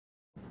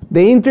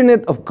The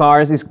Internet of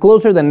Cars is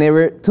closer than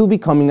ever to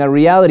becoming a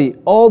reality.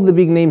 All the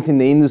big names in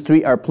the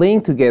industry are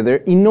playing together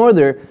in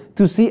order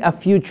to see a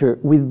future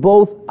with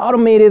both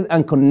automated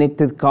and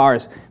connected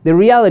cars. The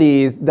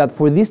reality is that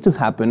for this to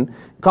happen,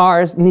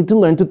 cars need to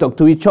learn to talk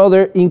to each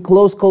other in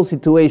close call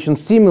situations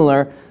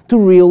similar to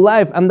real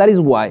life, and that is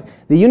why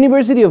the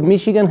University of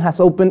Michigan has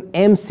opened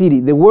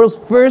MCity, the world's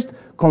first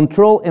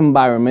control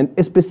environment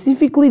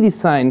specifically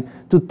designed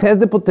to test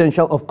the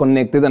potential of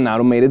connected and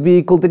automated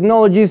vehicle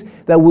technologies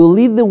that will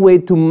lead the way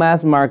to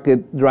mass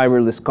market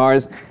driverless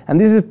cars. And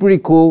this is pretty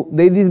cool.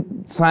 They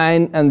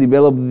designed and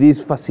developed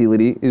this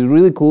facility. It's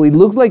really cool. It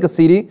looks like a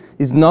city.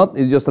 It's not.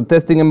 It's just a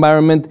testing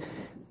environment.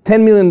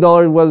 $10 million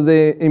was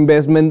the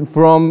investment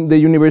from the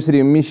University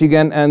of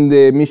Michigan and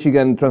the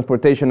Michigan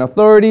Transportation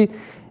Authority.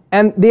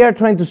 And they are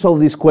trying to solve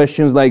these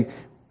questions like,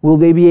 will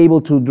they be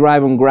able to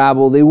drive on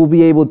gravel? They will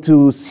be able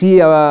to see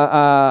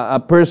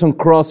a person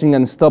crossing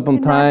and stop on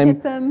time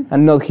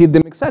and not hit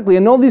them. Exactly.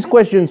 And all these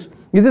questions,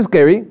 this is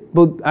scary,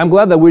 but I'm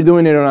glad that we're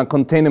doing it on a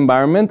contained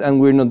environment and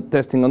we're not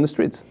testing on the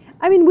streets.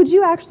 I mean, would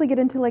you actually get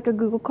into like a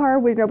Google car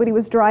where nobody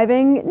was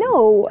driving?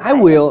 No. I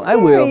will.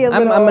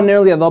 I'm an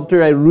early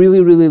adopter. I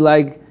really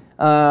like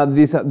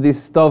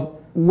this stuff.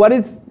 What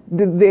is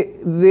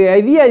the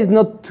idea is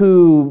not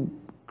to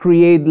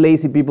create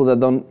lazy people that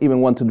don't even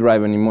want to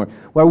drive anymore.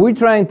 What we're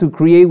trying to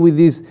create with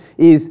this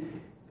is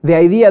the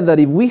idea that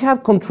if we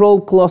have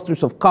controlled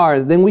clusters of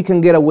cars, then we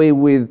can get away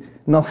with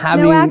not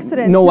having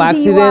no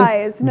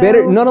accidents, DUIs,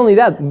 better, not only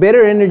that,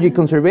 better energy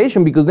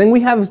conservation, because then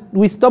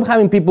we stop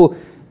having people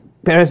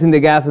pressing the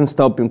gas and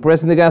stopping,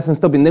 pressing the gas and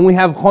stopping. Then we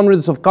have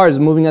hundreds of cars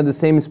moving at the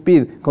same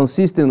speed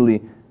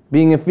consistently,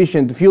 being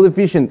efficient, fuel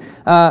efficient.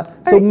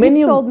 So many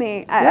you sold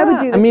me. I would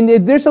do this. I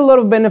mean, there's a lot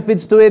of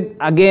benefits to it.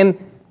 Again,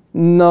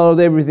 not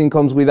everything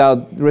comes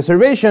without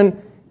reservation.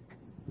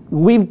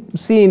 We've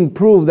seen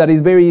proof that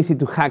it's very easy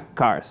to hack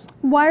cars.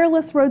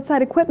 Wireless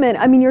roadside equipment.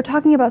 I mean, you're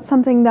talking about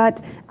something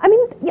that, I mean,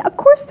 yeah, of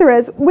course there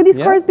is. Would these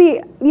cars be,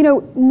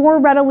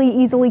 more readily,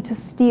 easily to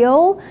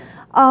steal?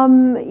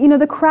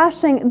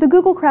 The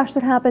Google crash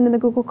that happened in the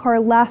Google car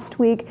last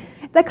week,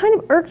 that kind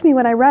of irked me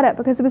when I read it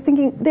because I was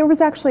thinking there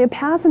was actually a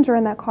passenger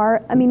in that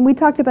car. I mean, we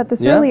talked about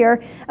this earlier.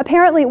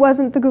 Apparently it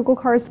wasn't the Google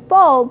car's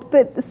fault,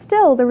 but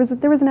still there was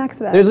an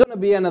accident. There's going to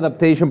be an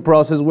adaptation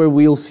process where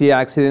we'll see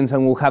accidents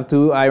and we'll have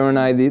to iron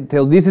out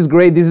details. This is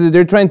great.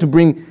 They're trying to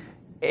bring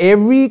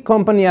every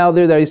company out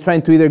there that is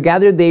trying to either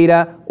gather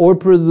data or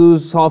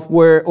produce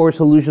software or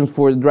solutions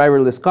for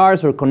driverless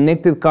cars or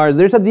connected cars.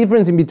 There's a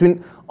difference in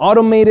between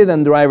automated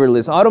and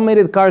driverless.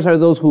 Automated cars are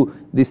those who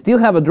they still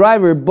have a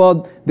driver,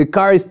 but the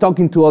car is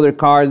talking to other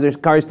cars. The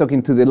car is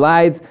talking to the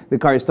lights. The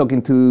car is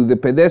talking to the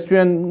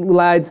pedestrian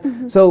lights.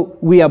 So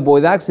we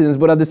avoid accidents,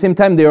 but at the same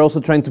time, they're also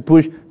trying to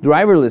push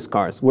driverless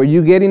cars, where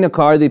you get in a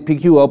car, they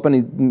pick you up, and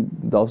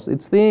it does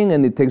its thing,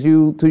 and it takes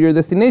you to your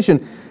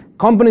destination.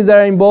 Companies that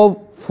are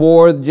involved: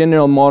 Ford,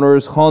 General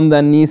Motors,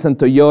 Honda, Nissan,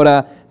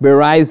 Toyota,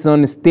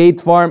 Verizon,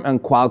 State Farm,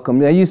 and Qualcomm.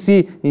 Now you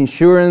see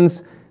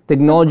insurance,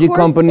 technology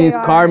companies,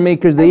 car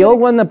makers, they all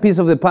want a piece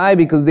of the pie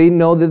because they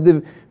know that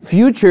the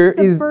future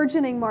is a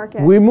burgeoning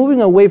market. We're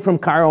moving away from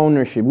car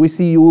ownership. We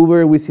see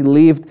Uber, we see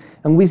Lyft,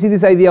 and we see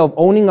this idea of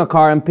owning a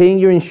car and paying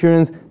your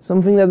insurance,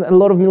 something that a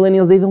lot of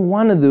millennials, they don't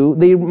want to do.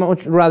 They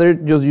much rather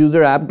just use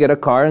their app, get a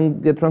car,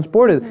 and get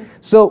transported.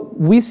 So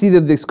we see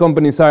that these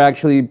companies are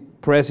actually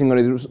pressing on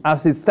it.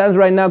 As it stands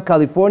right now,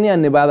 California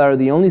and Nevada are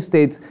the only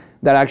states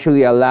that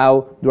actually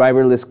allow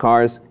driverless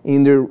cars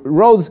in their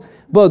roads.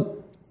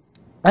 But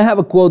I have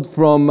a quote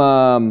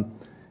from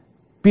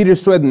Peter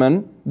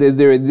Swedman, the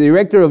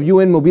director of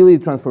UN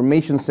Mobility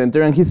Transformation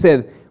Center, and he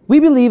said, "We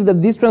believe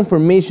that this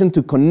transformation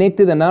to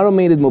connected and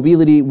automated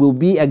mobility will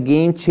be a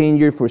game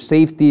changer for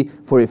safety,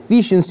 for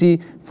efficiency,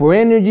 for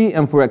energy,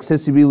 and for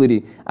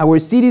accessibility. Our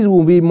cities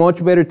will be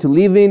much better to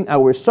live in.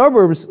 Our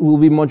suburbs will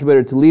be much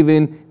better to live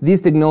in.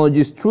 These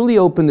technologies truly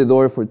open the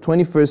door for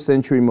 21st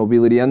century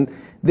mobility." And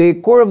the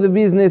core of the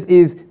business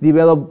is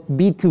develop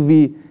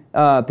B2V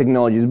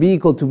technologies,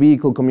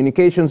 vehicle-to-vehicle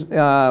communications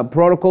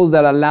protocols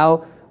that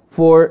allow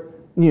for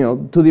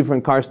two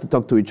different cars to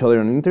talk to each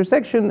other in an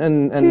intersection,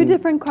 and two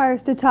different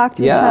cars to talk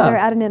to each other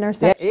at an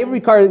intersection. Yeah,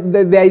 every car.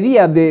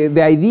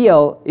 The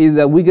ideal is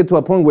that we get to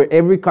a point where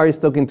every car is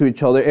talking to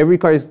each other. Every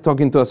car is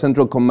talking to a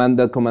central command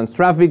that commands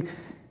traffic.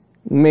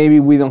 Maybe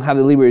we don't have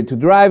the liberty to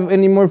drive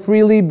anymore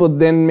freely, but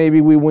then maybe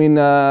we win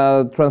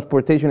a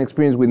transportation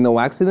experience with no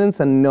accidents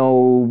and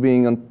no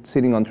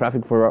sitting on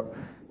traffic for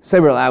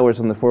several hours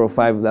on the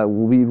 405. That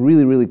will be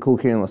really, really cool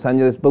here in Los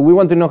Angeles. But we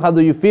want to know, how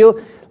do you feel?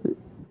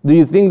 Do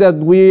you think that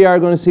we are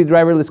going to see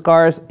driverless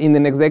cars in the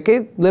next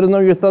decade? Let us know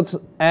your thoughts,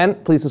 and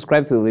please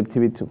subscribe to the Lib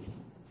TV too.